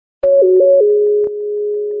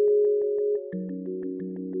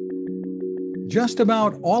Just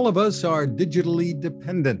about all of us are digitally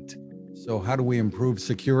dependent. So how do we improve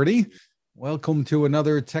security? Welcome to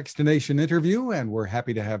another Techstination interview, and we're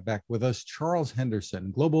happy to have back with us Charles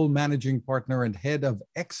Henderson, Global Managing Partner and Head of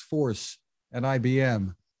X-Force at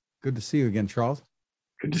IBM. Good to see you again, Charles.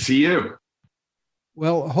 Good to see you.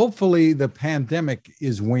 Well, hopefully the pandemic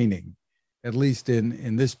is waning, at least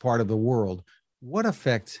in this part of the world. What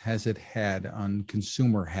effects has it had on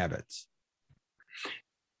consumer habits?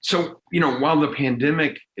 So, while the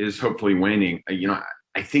pandemic is hopefully waning,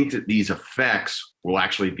 I think that these effects will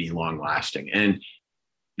actually be long lasting. And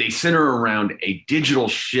they center around a digital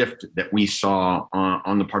shift that we saw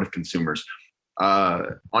on the part of consumers.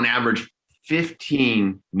 On average,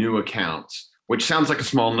 15 new accounts, which sounds like a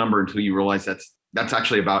small number until you realize that's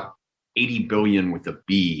actually about 80 billion with a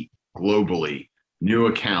B globally, new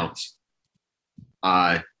accounts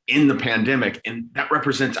in the pandemic. And that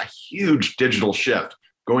represents a huge digital shift,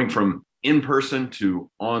 going from in-person to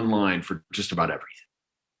online for just about everything.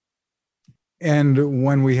 And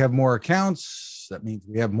when we have more accounts, that means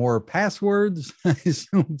we have more passwords, I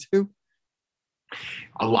assume, too?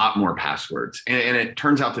 A lot more passwords. And it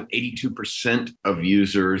turns out that 82% of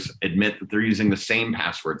users admit that they're using the same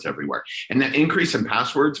passwords everywhere. And that increase in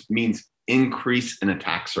passwords means increase in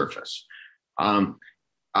attack surface.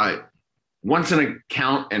 Once an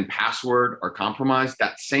account and password are compromised,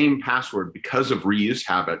 that same password, because of reuse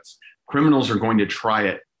habits, criminals are going to try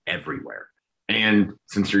it everywhere. And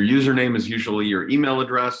since your username is usually your email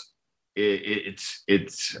address,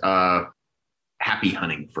 it's happy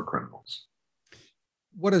hunting for criminals.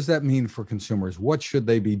 What does that mean for consumers? What should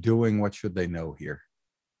they be doing? What should they know here?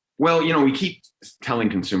 Well, we keep telling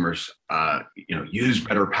consumers, use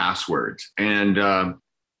better passwords. And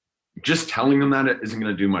just telling them that isn't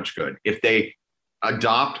going to do much good. If they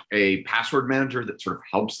adopt a password manager that sort of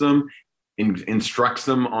helps them, instructs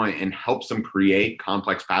them on, and helps them create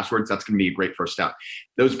complex passwords, that's going to be a great first step.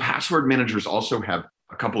 Those password managers also have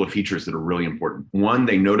a couple of features that are really important. One,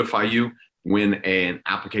 they notify you when an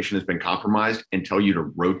application has been compromised and tell you to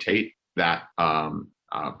rotate that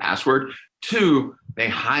password. Two, they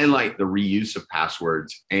highlight the reuse of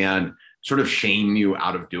passwords and sort of shame you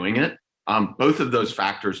out of doing it. Both of those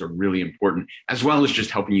factors are really important, as well as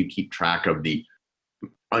just helping you keep track of the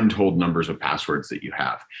untold numbers of passwords that you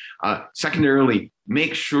have. Secondarily,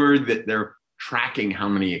 make sure that they're tracking how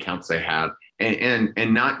many accounts they have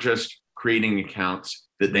and not just creating accounts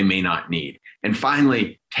that they may not need. And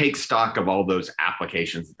finally, take stock of all those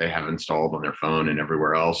applications that they have installed on their phone and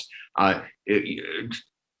everywhere else.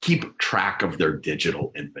 Keep track of their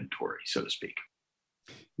digital inventory, so to speak.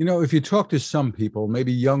 If you talk to some people,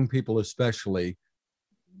 maybe young people especially,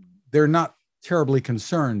 they're not terribly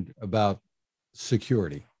concerned about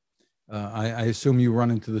security. I assume you run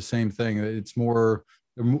into the same thing. It's more,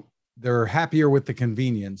 they're happier with the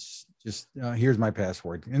convenience. Just here's my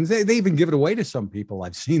password. And they even give it away to some people.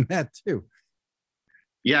 I've seen that too.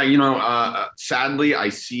 Yeah, sadly, I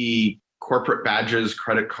see corporate badges,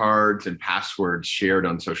 credit cards, and passwords shared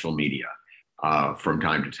on social media from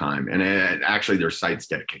time to time. And actually, there's sites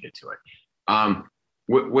dedicated to it.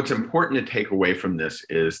 What's important to take away from this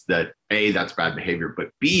is that A, that's bad behavior, but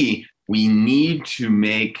B, we need to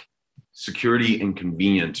make security and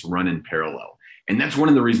convenience run in parallel. And that's one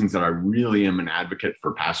of the reasons that I really am an advocate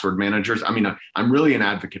for password managers. I'm really an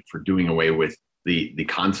advocate for doing away with the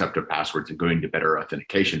concept of passwords and going to better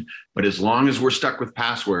authentication. But as long as we're stuck with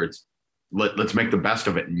passwords, let's make the best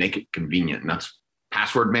of it and make it convenient. And that's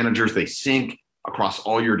password managers. They sync across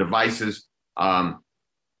all your devices.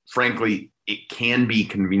 Frankly, it can be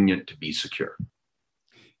convenient to be secure.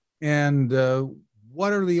 And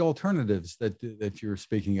what are the alternatives that you're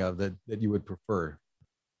speaking of that you would prefer?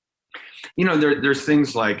 There's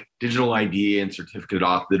things like digital ID and certificate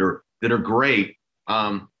auth that are great.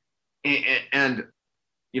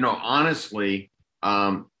 Honestly,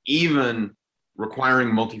 even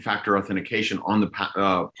requiring multi-factor authentication on the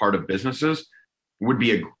part of businesses would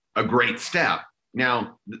be a great step.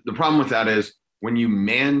 Now, the problem with that is when you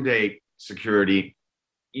mandate security,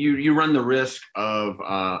 you run the risk of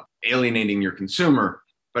alienating your consumer.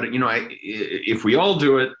 But if we all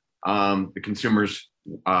do it, the consumers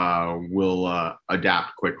will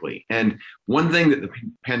adapt quickly. And one thing that the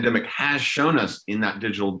pandemic has shown us in that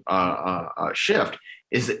digital shift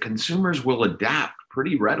is that consumers will adapt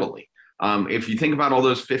pretty readily. If you think about all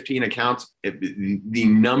those 15 accounts, the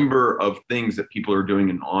number of things that people are doing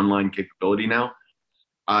in online capability now,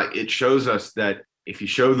 it shows us that if you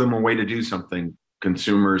show them a way to do something,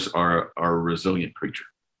 consumers are a resilient creature.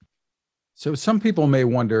 So some people may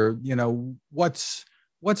wonder, what's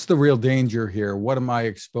the real danger here? What am I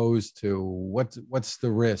exposed to? What's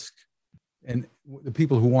the risk? and the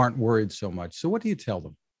people who aren't worried so much. So what do you tell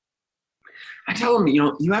them? I tell them,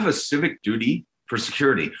 you have a civic duty for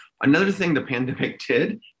security. Another thing the pandemic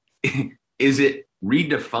did is it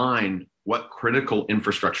redefined what critical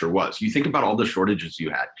infrastructure was. You think about all the shortages you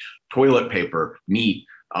had: toilet paper, meat,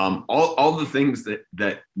 all the things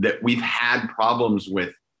that we've had problems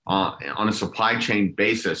with on a supply chain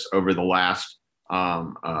basis over the last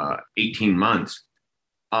 18 months.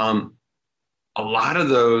 A lot of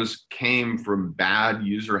those came from bad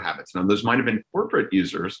user habits. Now, those might have been corporate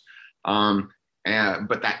users, but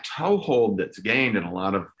that toehold that's gained in a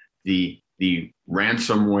lot of the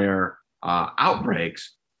ransomware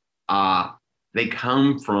outbreaks, they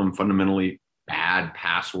come from fundamentally bad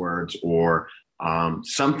passwords or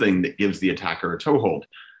something that gives the attacker a toehold.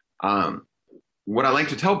 What I like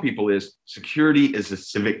to tell people is security is a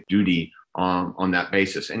civic duty on that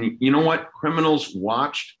basis. And you know what? Criminals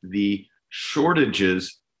watched the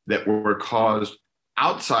shortages that were caused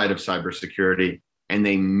outside of cybersecurity, and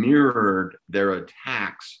they mirrored their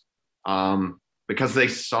attacks because they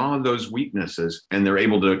saw those weaknesses and they're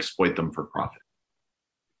able to exploit them for profit.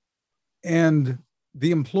 And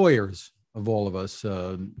the employers of all of us,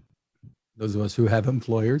 those of us who have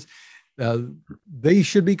employers, they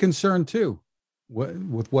should be concerned too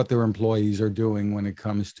with what their employees are doing when it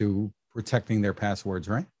comes to protecting their passwords,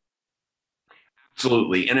 right?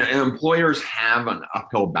 Absolutely. And employers have an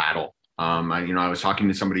uphill battle. I was talking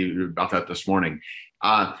to somebody about that this morning.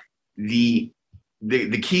 The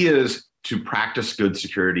key is to practice good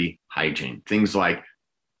security hygiene. Things like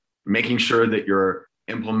making sure that you're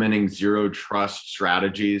implementing zero trust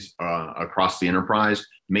strategies across the enterprise,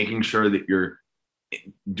 making sure that you're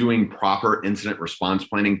doing proper incident response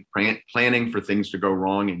planning for things to go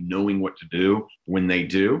wrong and knowing what to do when they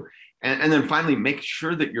do. And then finally, make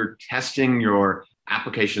sure that you're testing your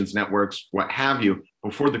applications, networks, what have you,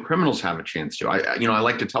 before the criminals have a chance to. I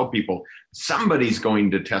like to tell people, somebody's going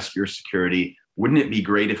to test your security. Wouldn't it be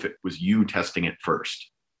great if it was you testing it first?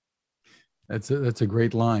 That's a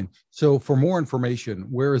great line. So for more information,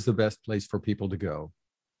 where is the best place for people to go?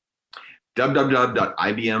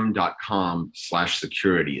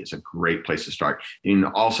 www.ibm.com/security is a great place to start. You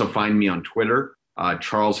can also find me on Twitter,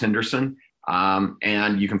 Charles Henderson.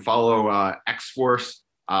 And you can follow X-Force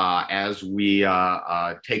as we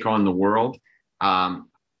take on the world.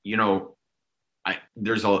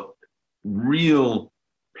 There's a real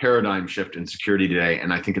paradigm shift in security today,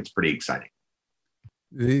 and I think it's pretty exciting.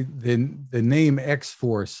 The name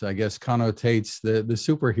X-Force, I guess, connotates the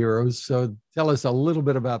superheroes. So tell us a little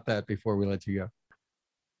bit about that before we let you go.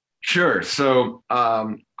 Sure. So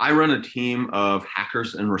I run a team of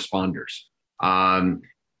hackers and responders.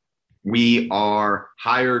 We are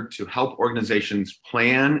hired to help organizations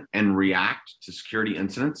plan and react to security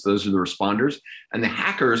incidents. Those are the responders. And the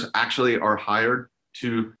hackers actually are hired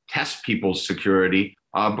to test people's security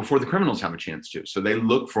before the criminals have a chance to. So they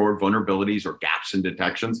look for vulnerabilities or gaps in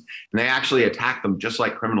detections, and they actually attack them just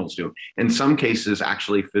like criminals do. In some cases,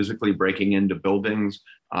 actually physically breaking into buildings.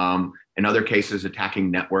 In other cases, attacking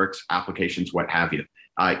networks, applications, what have you.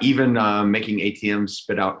 Even making ATMs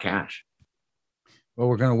spit out cash. Well,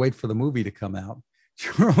 we're going to wait for the movie to come out.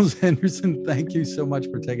 Charles Henderson, thank you so much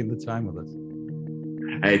for taking the time with us.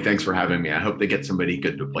 Hey, thanks for having me. I hope they get somebody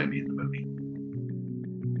good to play me in the movie.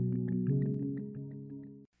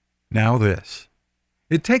 Now this.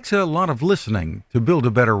 It takes a lot of listening to build a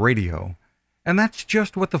better radio, and that's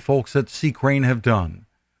just what the folks at C. Crane have done.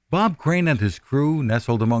 Bob Crane and his crew,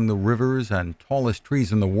 nestled among the rivers and tallest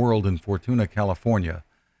trees in the world in Fortuna, California,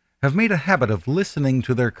 have made a habit of listening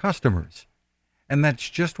to their customers. And that's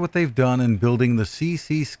just what they've done in building the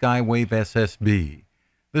CC Skywave SSB,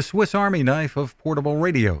 the Swiss Army knife of portable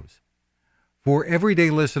radios. For everyday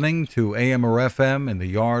listening to AM or FM in the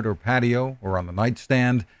yard or patio or on the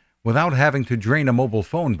nightstand, without having to drain a mobile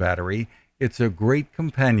phone battery, it's a great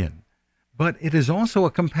companion. But it is also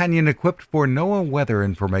a companion equipped for NOAA weather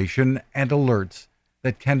information and alerts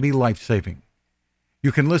that can be life-saving.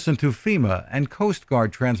 You can listen to FEMA and Coast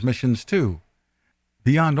Guard transmissions too.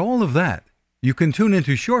 Beyond all of that, you can tune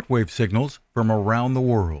into shortwave signals from around the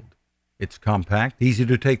world. It's compact, easy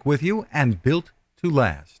to take with you, and built to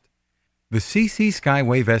last. The CC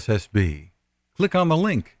Skywave SSB. Click on the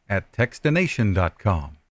link at Techstination.com.